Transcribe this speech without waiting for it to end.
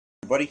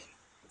everybody,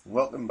 and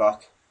welcome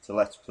back to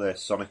Let's Play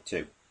Sonic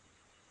 2.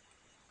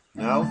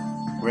 Now,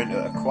 we're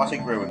into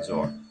Aquatic Ruin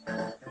Zone.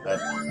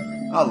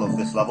 I love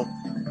this level.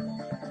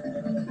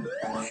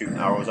 Shooting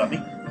arrows at me.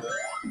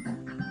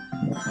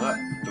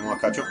 Don't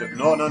want to catch up to...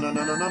 No!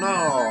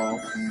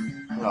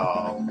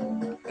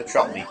 Oh, it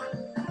trapped me.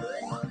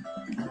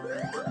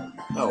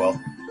 Oh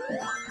well.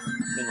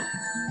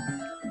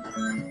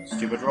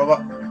 Stupid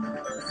robot.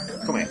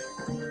 Come here.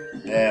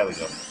 There we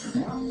go.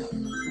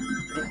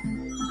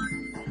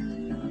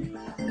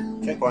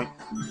 Checkpoint.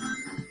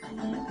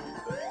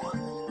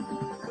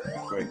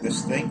 Break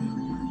this thing.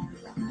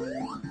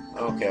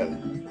 Okay,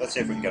 let's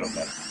see if we can get up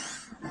there.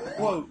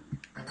 Whoa!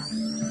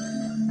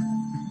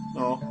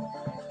 No.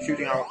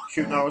 Shooting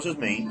arrows is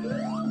mean.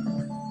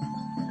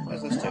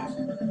 Where's this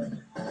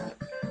dude?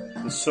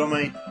 There's so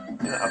many...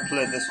 I've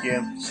played this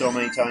game so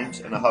many times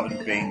and I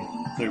haven't been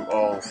through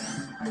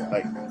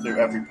through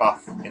every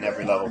path in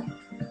every level.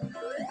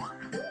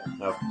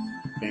 I've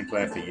been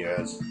playing for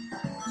years.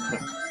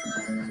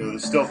 So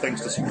there's still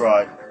things to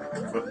surprise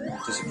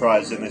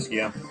in this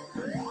game.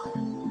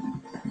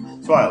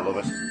 That's why I love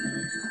it.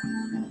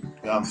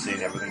 I haven't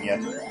seen everything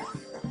yet.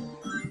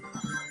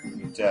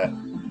 But,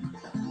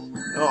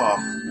 oh,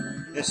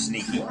 they're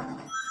sneaky.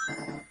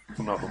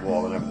 Coming out the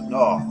wall and everything.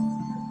 Oh,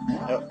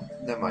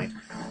 never mind.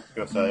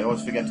 Because I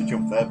always forget to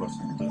jump there, but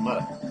it doesn't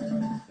matter.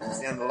 Is this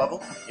the end of the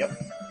level? Yep.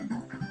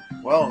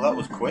 Well, that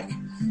was quick.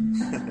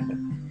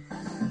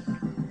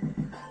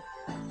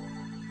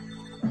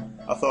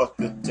 I thought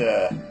that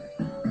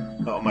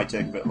that might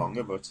take a bit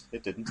longer, but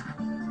it didn't.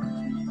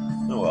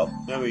 Oh well,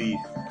 maybe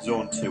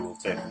Zone 2 will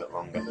take a bit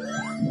longer.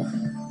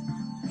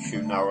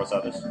 Shooting arrows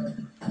at us.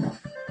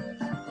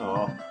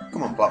 Oh,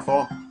 come on,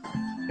 platform.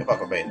 Get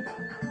back up here.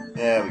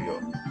 There we go.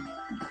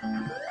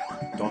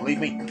 Don't leave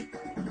me.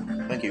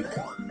 Thank you.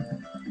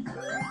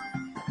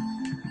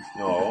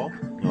 No,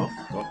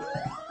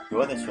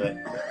 go this way.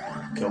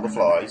 Kill the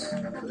flies.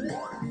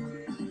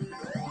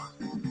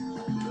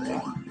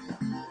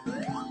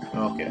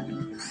 Okay.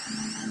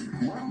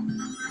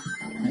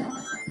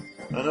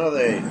 I know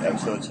the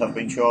episodes have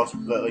been short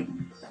lately,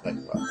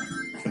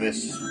 for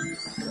this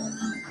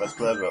Let's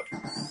Play, but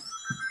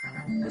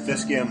with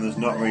this game there's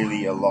not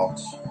really a lot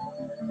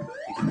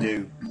you can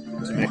do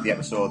to make the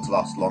episodes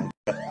last longer,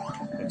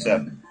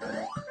 except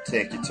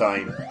take your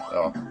time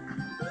or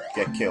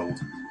get killed,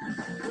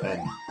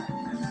 and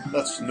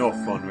that's no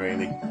fun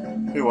really.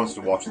 Who wants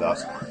to watch that?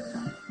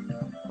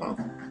 Well,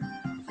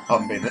 I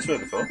haven't been this way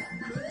before.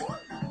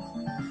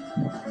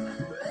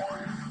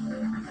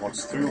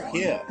 What's through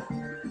here?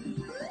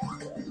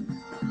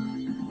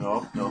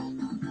 No.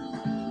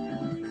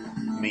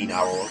 Mean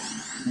arrows.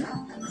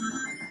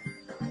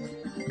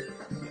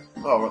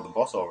 Oh, we're at the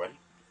boss already.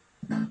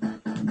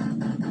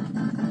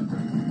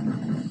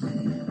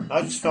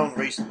 I just found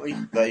recently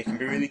that you can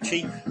be really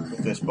cheap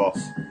with this boss.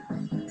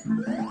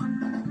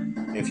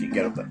 If you can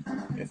get up there.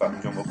 If I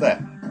can jump up there.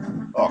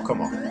 Oh,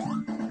 come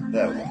on.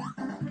 There we go.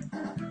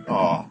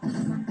 Oh.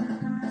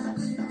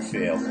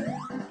 Fail.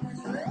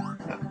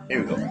 Here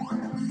we go.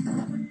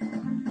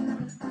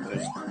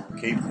 Just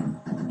keep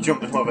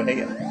jumping over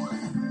here.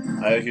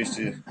 I always used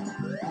to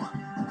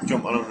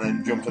jump on and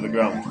then jump to the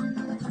ground.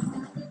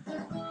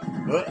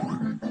 But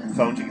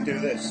found you can do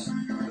this.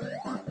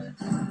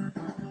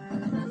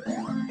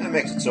 That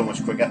makes it so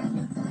much quicker.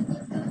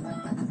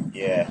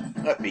 Yeah,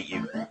 that beat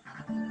you.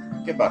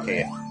 Get back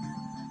here.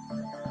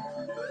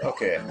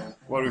 Okay,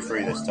 what are we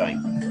free this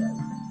time?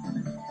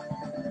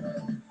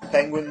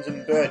 Penguins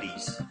and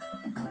birdies.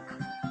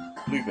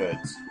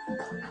 Bluebirds.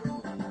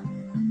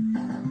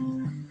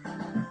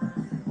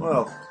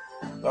 Well,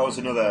 that was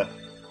another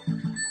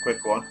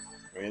quick one,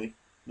 really.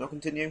 No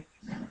continue?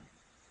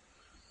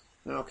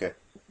 Okay.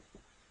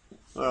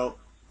 Well,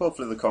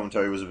 hopefully the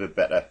commentary was a bit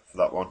better for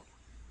that one.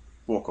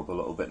 Woke up a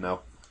little bit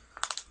now.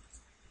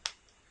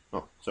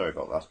 Oh, sorry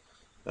about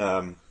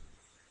that.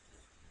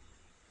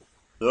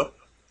 So,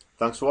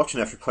 thanks for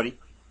watching everybody,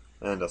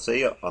 and I'll see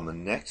you on the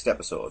next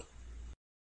episode.